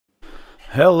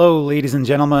Hello ladies and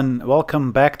gentlemen,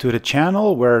 welcome back to the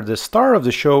channel where the star of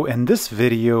the show in this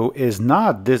video is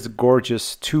not this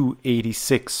gorgeous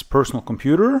 286 personal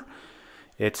computer.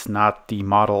 It's not the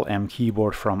Model M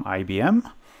keyboard from IBM.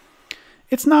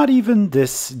 It's not even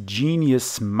this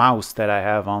Genius mouse that I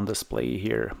have on display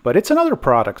here, but it's another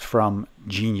product from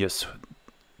Genius,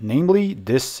 namely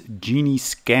this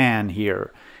Geniscan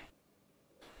here.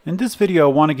 In this video,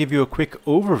 I want to give you a quick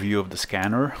overview of the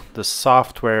scanner, the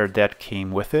software that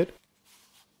came with it,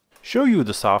 show you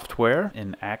the software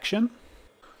in action,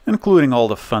 including all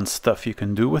the fun stuff you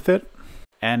can do with it,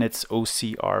 and its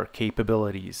OCR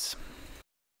capabilities.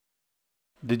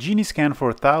 The Geniscan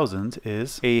 4000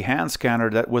 is a hand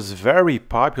scanner that was very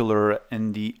popular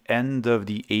in the end of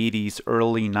the 80s,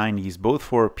 early 90s, both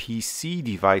for PC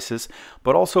devices,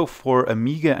 but also for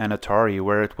Amiga and Atari,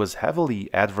 where it was heavily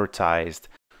advertised.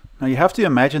 Now you have to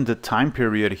imagine the time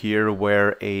period here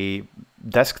where a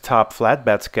desktop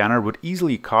flatbed scanner would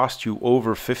easily cost you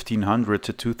over $1,500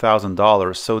 to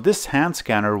 $2,000. So this hand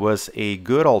scanner was a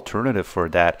good alternative for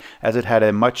that, as it had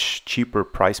a much cheaper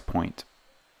price point.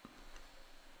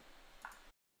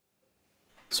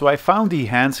 So I found the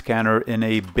hand scanner in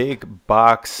a big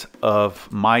box of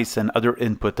mice and other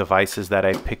input devices that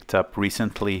I picked up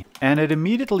recently. And it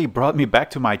immediately brought me back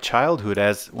to my childhood,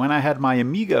 as when I had my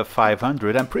Amiga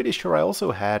 500, I'm pretty sure I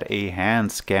also had a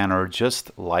hand scanner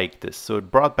just like this. So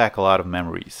it brought back a lot of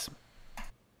memories.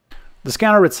 The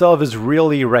scanner itself is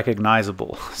really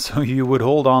recognizable. So you would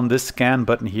hold on this scan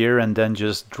button here and then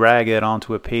just drag it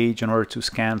onto a page in order to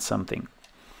scan something.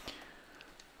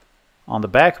 On the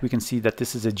back, we can see that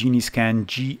this is a Geniscan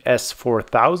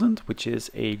GS4000, which is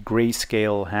a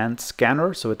grayscale hand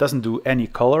scanner, so it doesn't do any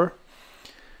color.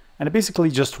 And it basically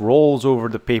just rolls over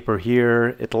the paper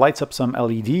here. It lights up some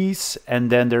LEDs, and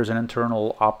then there's an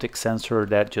internal optic sensor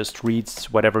that just reads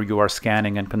whatever you are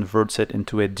scanning and converts it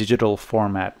into a digital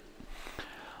format.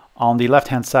 On the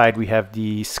left-hand side, we have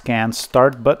the Scan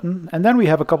Start button, and then we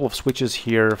have a couple of switches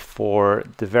here for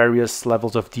the various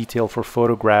levels of detail for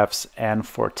photographs and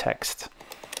for text.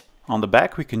 On the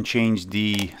back, we can change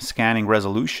the scanning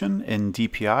resolution in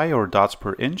DPI or dots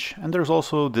per inch, and there's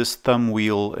also this thumb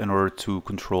wheel in order to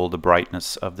control the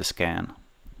brightness of the scan.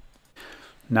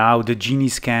 Now the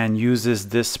Geniscan uses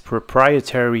this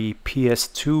proprietary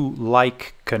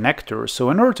PS2-like connector, so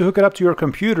in order to hook it up to your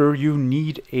computer you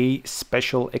need a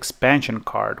special expansion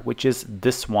card, which is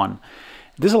this one.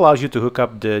 This allows you to hook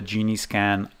up the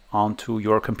Geniscan onto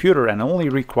your computer and only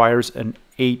requires an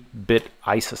 8-bit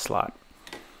ISA slot.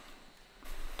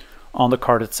 On the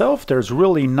card itself, there's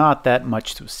really not that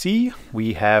much to see.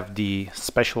 We have the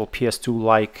special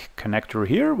PS2-like connector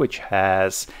here, which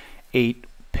has 8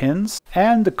 pins,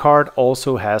 and the card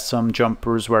also has some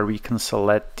jumpers where we can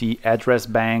select the address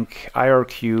bank,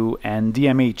 IRQ, and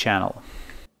DMA channel.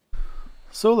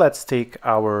 So let's take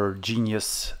our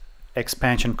Genius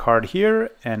expansion card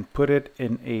here and put it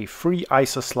in a free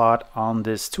ISA slot on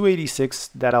this 286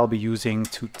 that I'll be using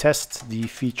to test the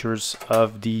features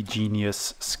of the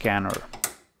Genius scanner.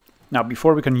 Now,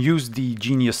 before we can use the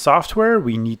Genius software,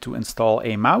 we need to install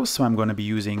a mouse. So I'm going to be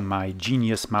using my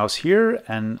Genius mouse here,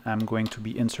 and I'm going to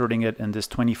be inserting it in this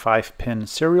 25-pin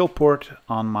serial port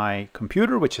on my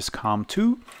computer, which is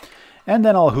COM2. And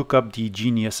then I'll hook up the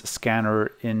Genius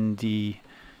scanner in the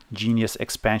Genius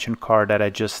expansion card that I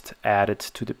just added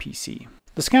to the PC.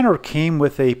 The scanner came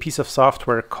with a piece of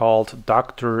software called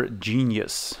Dr.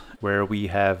 Genius, where we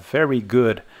have very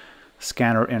good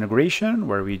scanner integration,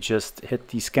 where we just hit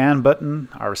the scan button,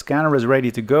 our scanner is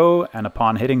ready to go, and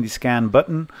upon hitting the scan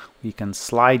button we can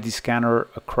slide the scanner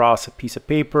across a piece of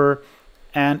paper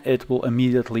and it will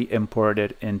immediately import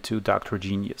it into Dr.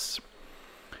 Genius.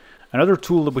 Another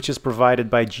tool which is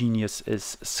provided by Genius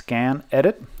is Scan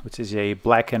Edit, which is a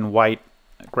black and white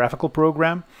graphical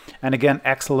program, and again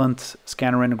excellent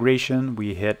scanner integration.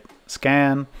 We hit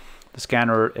scan, the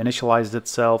scanner initialized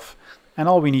itself, and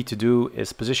all we need to do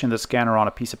is position the scanner on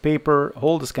a piece of paper,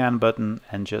 hold the scan button,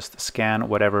 and just scan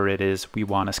whatever it is we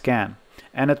want to scan.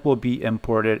 And it will be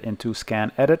imported into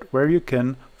Scan Edit, where you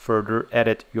can further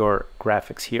edit your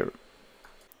graphics here.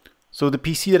 So the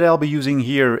PC that I'll be using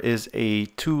here is a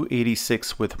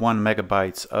 286 with 1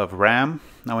 megabytes of RAM.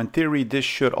 Now in theory, this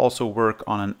should also work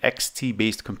on an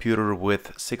XT-based computer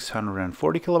with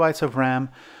 640 kilobytes of RAM.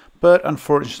 But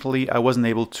unfortunately, I wasn't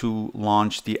able to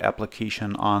launch the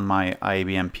application on my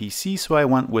IBM PC, so I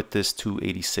went with this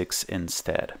 286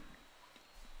 instead.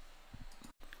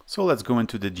 So let's go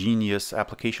into the Genius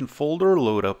application folder,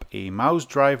 load up a mouse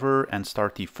driver, and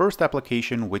start the first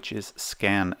application, which is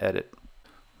Scan Edit.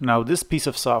 Now this piece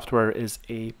of software is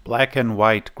a black and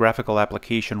white graphical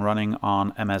application running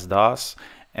on MS-DOS,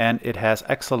 and it has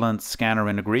excellent scanner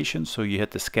integration. So you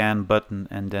hit the scan button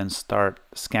and then start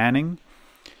scanning.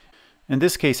 In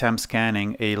this case, I'm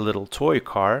scanning a little toy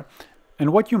car.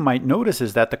 And what you might notice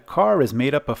is that the car is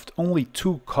made up of only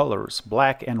two colors,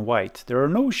 black and white. There are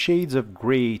no shades of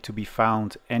gray to be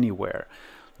found anywhere.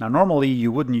 Now, normally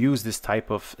you wouldn't use this type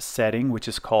of setting, which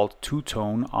is called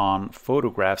two-tone, on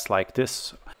photographs like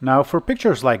this. Now, for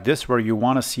pictures like this where you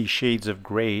want to see shades of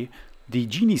gray, the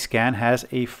Geniscan has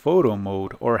a photo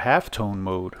mode or halftone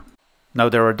mode. Now,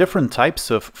 there are different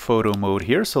types of photo mode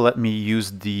here, so let me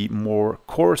use the more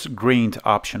coarse-grained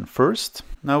option first.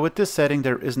 Now, with this setting,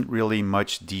 there isn't really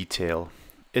much detail.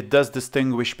 It does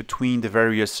distinguish between the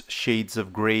various shades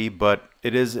of gray, but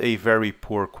it is a very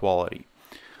poor quality.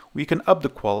 We can up the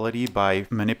quality by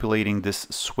manipulating this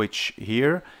switch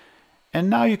here, and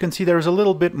now you can see there's a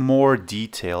little bit more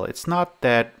detail. It's not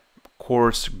that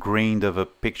coarse-grained of a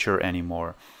picture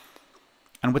anymore.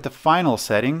 And with the final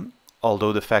setting,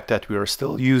 although the fact that we are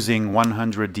still using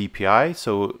 100 dpi,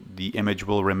 so the image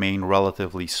will remain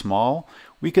relatively small,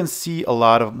 we can see a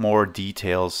lot of more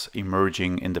details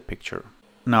emerging in the picture.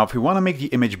 Now, if we want to make the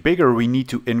image bigger, we need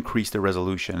to increase the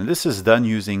resolution. And this is done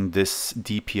using this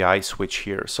DPI switch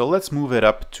here. So let's move it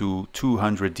up to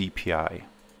 200 dpi.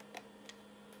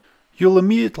 You'll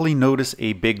immediately notice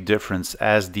a big difference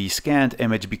as the scanned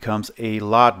image becomes a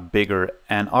lot bigger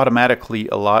and automatically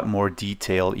a lot more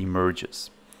detail emerges.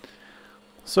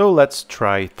 So let's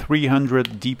try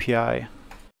 300 dpi,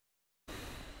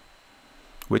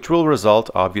 which will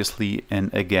result obviously in,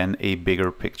 again, a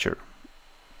bigger picture.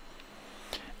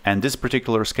 And this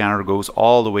particular scanner goes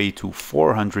all the way to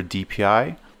 400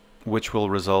 dpi, which will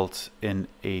result in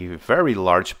a very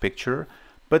large picture.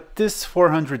 But this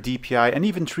 400 dpi and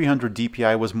even 300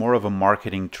 dpi was more of a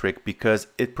marketing trick because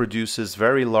it produces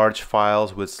very large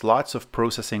files with lots of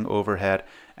processing overhead,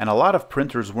 and a lot of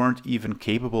printers weren't even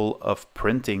capable of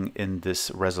printing in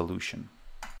this resolution.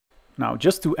 Now,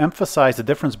 just to emphasize the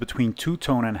difference between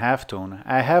two-tone and halftone,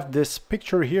 I have this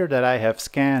picture here that I have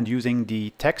scanned using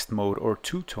the text mode or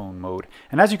two-tone mode.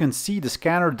 And as you can see, the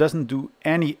scanner doesn't do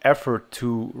any effort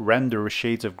to render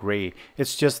shades of gray.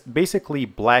 It's just basically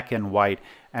black and white,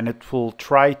 and it will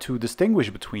try to distinguish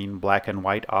between black and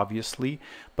white, obviously,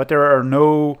 but there's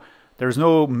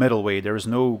no middle way, there's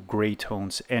no gray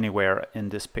tones anywhere in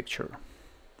this picture.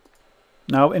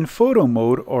 Now, in photo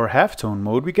mode or halftone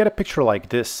mode, we get a picture like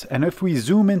this. And if we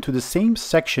zoom into the same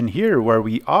section here where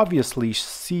we obviously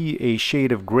see a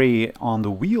shade of gray on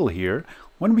the wheel here,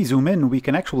 when we zoom in, we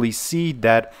can actually see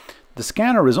that the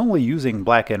scanner is only using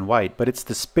black and white, but it's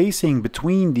the spacing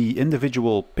between the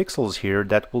individual pixels here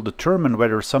that will determine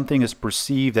whether something is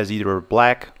perceived as either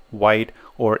black, white,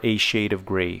 or a shade of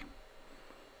gray.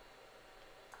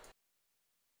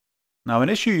 Now, an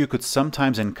issue you could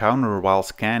sometimes encounter while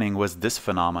scanning was this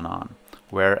phenomenon,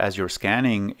 where as you're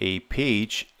scanning a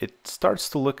page, it starts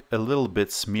to look a little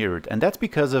bit smeared. And that's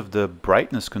because of the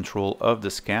brightness control of the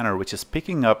scanner, which is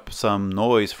picking up some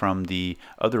noise from the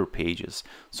other pages.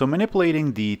 So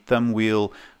manipulating the thumb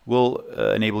wheel will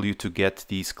enable you to get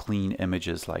these clean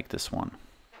images like this one.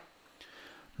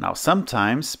 Now,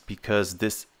 sometimes, because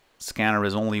this scanner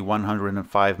is only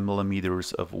 105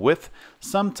 millimeters of width,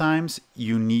 sometimes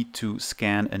you need to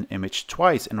scan an image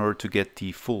twice in order to get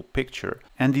the full picture.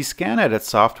 And the scan edit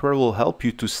software will help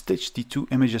you to stitch the two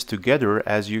images together,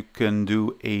 as you can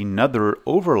do another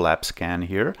overlap scan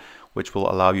here, which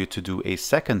will allow you to do a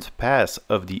second pass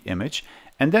of the image.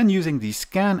 And then using the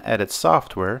scan edit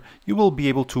software, you will be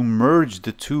able to merge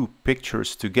the two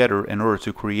pictures together in order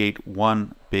to create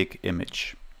one big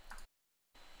image.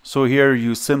 So here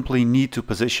you simply need to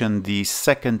position the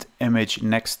second image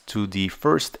next to the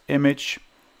first image,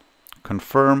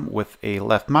 confirm with a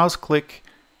left mouse click,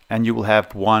 and you will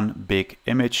have one big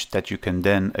image that you can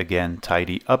then again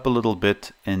tidy up a little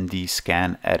bit in the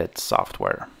scan edit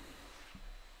software.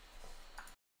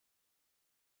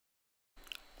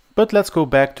 But let's go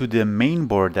back to the main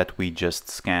board that we just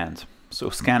scanned. So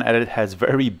scan edit has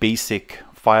very basic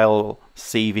file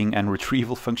saving and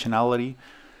retrieval functionality.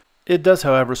 It does,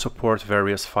 however, support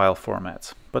various file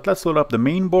formats. But let's load up the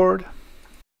main board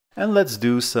and let's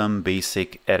do some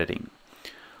basic editing.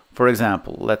 For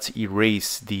example, let's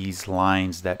erase these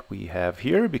lines that we have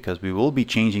here because we will be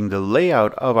changing the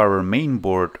layout of our main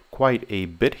board quite a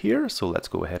bit here. So let's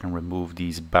go ahead and remove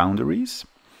these boundaries.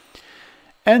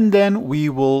 And then we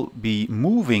will be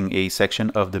moving a section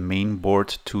of the main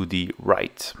board to the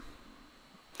right.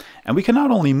 And we can not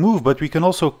only move, but we can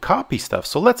also copy stuff.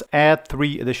 So let's add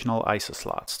 3 additional ISO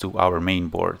slots to our main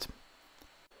board.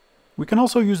 We can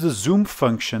also use the zoom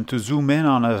function to zoom in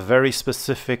on a very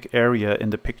specific area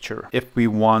in the picture. If we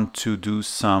want to do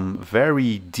some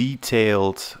very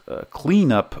detailed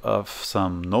cleanup of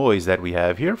some noise that we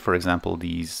have here, for example,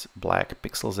 these black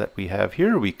pixels that we have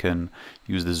here, we can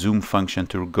use the zoom function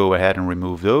to go ahead and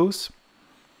remove those.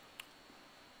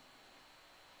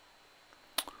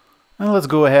 And let's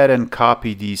go ahead and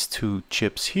copy these two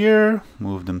chips here,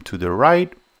 move them to the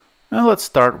right. And let's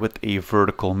start with a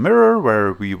vertical mirror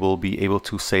where we will be able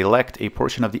to select a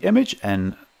portion of the image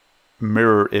and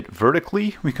mirror it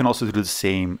vertically. We can also do the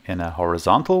same in a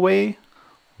horizontal way,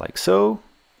 like so.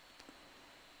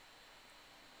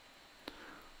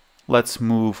 Let's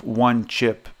move one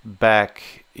chip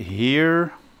back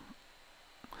here.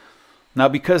 Now,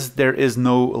 because there is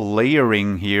no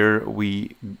layering here,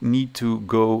 we need to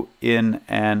go in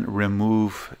and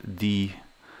remove the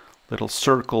little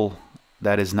circle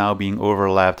that is now being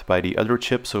overlapped by the other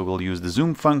chip. So we'll use the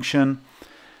zoom function,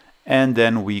 and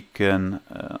then we can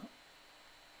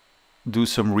do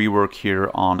some rework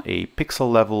here on a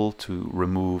pixel level to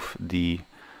remove the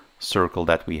circle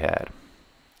that we had.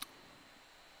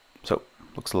 So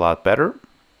looks a lot better.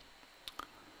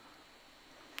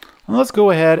 And let's go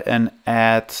ahead and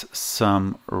add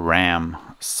some RAM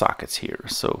sockets here.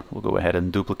 So we'll go ahead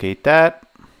and duplicate that,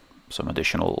 some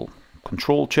additional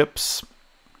control chips.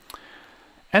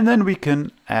 And then we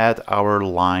can add our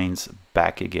lines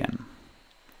back again.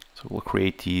 So we'll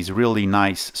create these really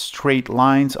nice straight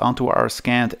lines onto our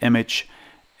scanned image,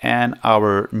 and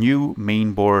our new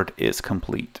main board is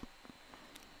complete.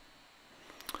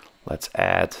 Let's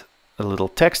add a little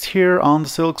text here on the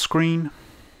silk screen.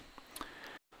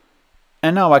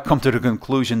 And now I come to the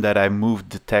conclusion that I moved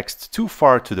the text too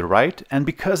far to the right, and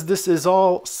because this is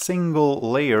all single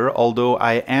layer, although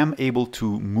I am able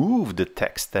to move the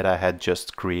text that I had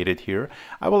just created here,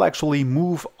 I will actually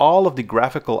move all of the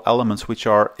graphical elements which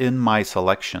are in my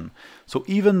selection. So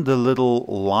even the little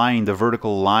line, the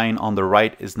vertical line on the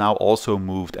right is now also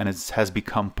moved, and it has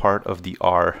become part of the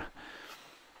R.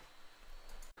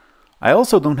 I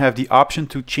also don't have the option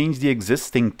to change the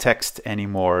existing text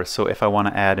anymore. So if I want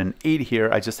to add an 8 here,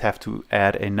 I just have to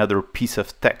add another piece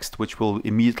of text, which will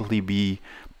immediately be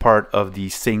part of the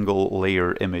single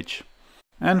layer image.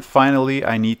 And finally,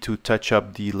 I need to touch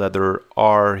up the letter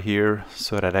R here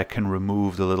so that I can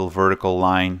remove the little vertical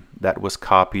line that was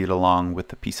copied along with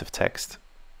the piece of text.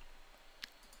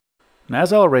 And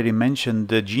as I already mentioned,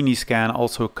 the Geniscan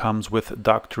also comes with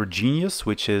Dr. Genius,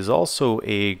 which is also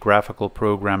a graphical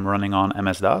program running on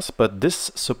MS-DOS, but this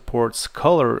supports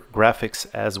color graphics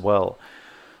as well.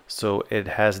 So it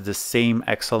has the same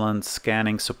excellent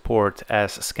scanning support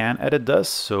as ScanEdit does.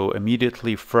 So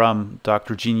immediately from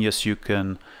Dr. Genius, you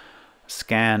can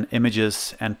scan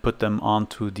images and put them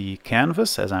onto the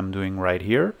canvas, as I'm doing right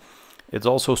here. It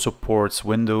also supports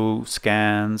window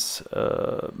scans,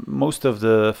 most of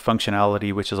the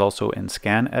functionality which is also in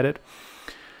ScanEdit.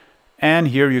 And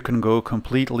here you can go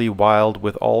completely wild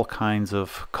with all kinds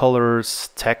of colors,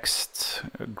 text,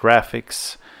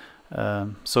 graphics.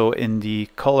 So in the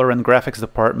color and graphics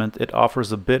department, it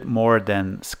offers a bit more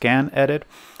than ScanEdit.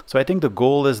 So I think the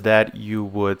goal is that you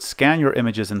would scan your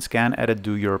images in ScanEdit,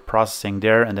 do your processing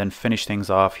there, and then finish things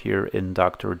off here in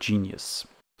Dr. Genius.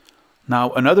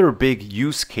 Now, another big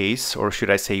use case, or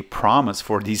should I say promise,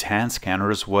 for these hand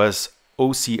scanners was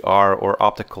OCR, or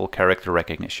optical character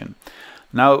recognition.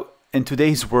 Now, in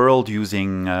today's world,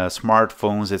 using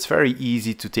smartphones, it's very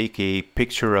easy to take a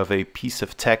picture of a piece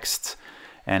of text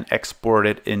and export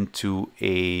it into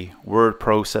a word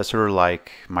processor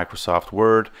like Microsoft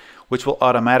Word, which will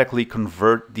automatically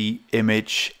convert the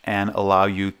image and allow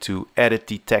you to edit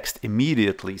the text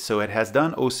immediately. So it has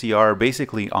done OCR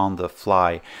basically on the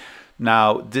fly.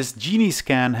 Now, this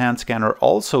Geniscan hand scanner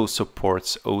also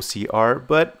supports OCR,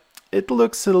 but it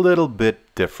looks a little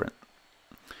bit different.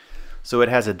 So it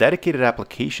has a dedicated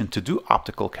application to do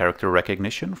optical character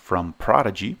recognition from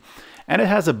Prodigy, and it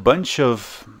has a bunch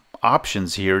of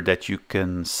options here that you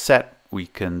can set. We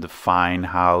can define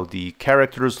how the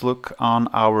characters look on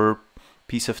our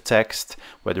piece of text,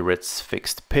 whether it's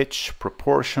fixed pitch,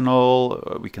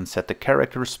 proportional, we can set the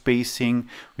character spacing,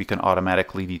 we can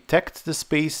automatically detect the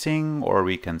spacing, or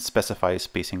we can specify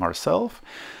spacing ourselves.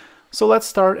 So let's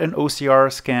start an OCR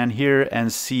scan here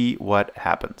and see what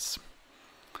happens.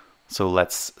 So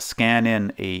let's scan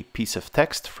in a piece of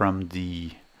text from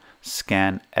the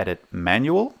ScanEdit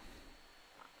manual.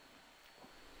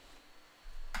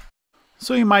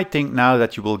 So you might think now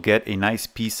that you will get a nice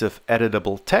piece of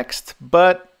editable text,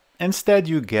 but instead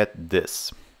you get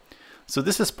this. So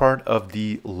this is part of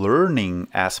the learning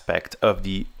aspect of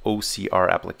the OCR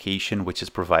application, which is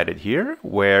provided here,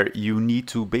 where you need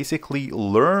to basically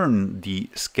learn the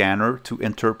scanner to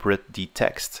interpret the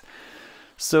text.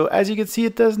 So as you can see,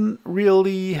 it doesn't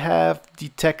really have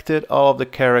detected all of the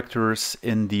characters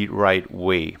in the right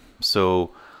way.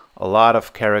 So a lot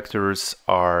of characters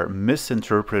are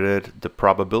misinterpreted. The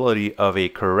probability of a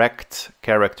correct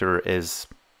character is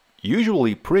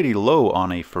usually pretty low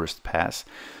on a first pass.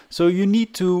 So you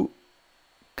need to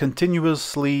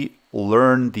continuously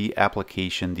learn the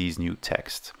application, these new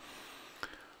texts.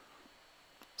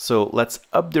 So let's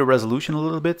up the resolution a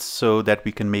little bit so that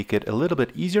we can make it a little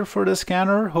bit easier for the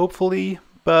scanner, hopefully,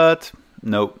 but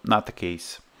no, not the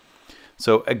case.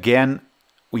 So again,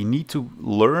 we need to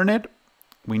learn it.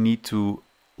 We need to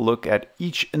look at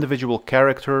each individual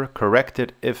character, correct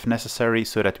it if necessary,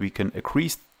 so that we can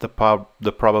increase the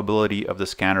probability of the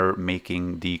scanner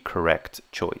making the correct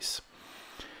choice.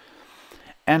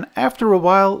 And after a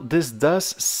while, this does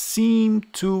seem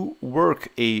to work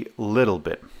a little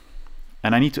bit.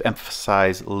 And I need to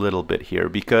emphasize a little bit here,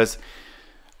 because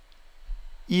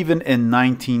even in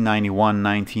 1991,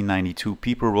 1992,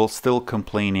 people were still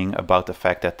complaining about the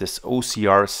fact that this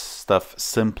OCR stuff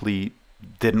simply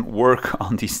didn't work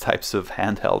on these types of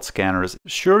handheld scanners.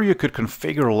 Sure, you could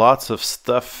configure lots of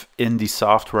stuff in the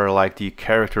software, like the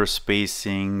character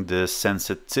spacing, the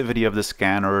sensitivity of the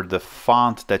scanner, the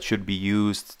font that should be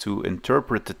used to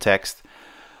interpret the text,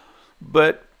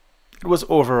 but it was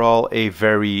overall a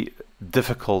very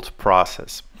difficult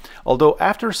process. Although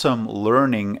after some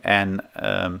learning and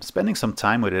spending some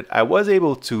time with it, I was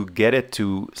able to get it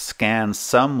to scan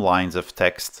some lines of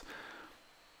text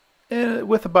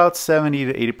with about 70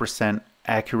 to 80%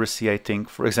 accuracy, I think.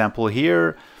 For example,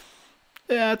 here,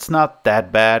 it's not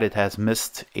that bad. It has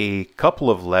missed a couple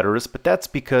of letters, but that's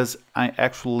because I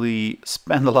actually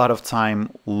spend a lot of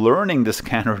time learning the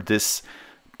scanner this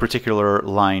particular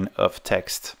line of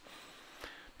text.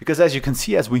 Because as you can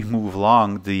see, as we move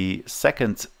along, the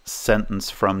second sentence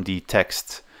from the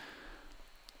text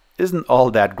isn't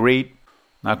all that great.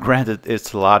 Now, granted,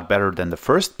 it's a lot better than the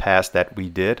first pass that we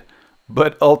did,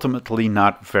 but ultimately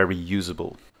not very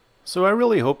usable. So I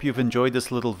really hope you've enjoyed this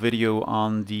little video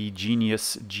on the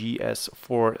Genius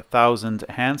GS4000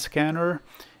 hand scanner.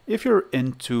 If you're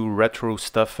into retro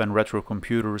stuff and retro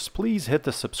computers, please hit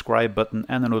the subscribe button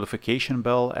and the notification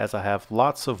bell, as I have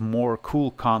lots of more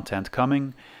cool content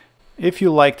coming. If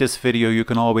you like this video, you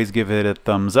can always give it a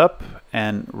thumbs up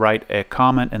and write a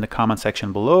comment in the comment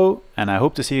section below, and I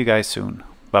hope to see you guys soon.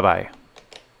 Bye bye.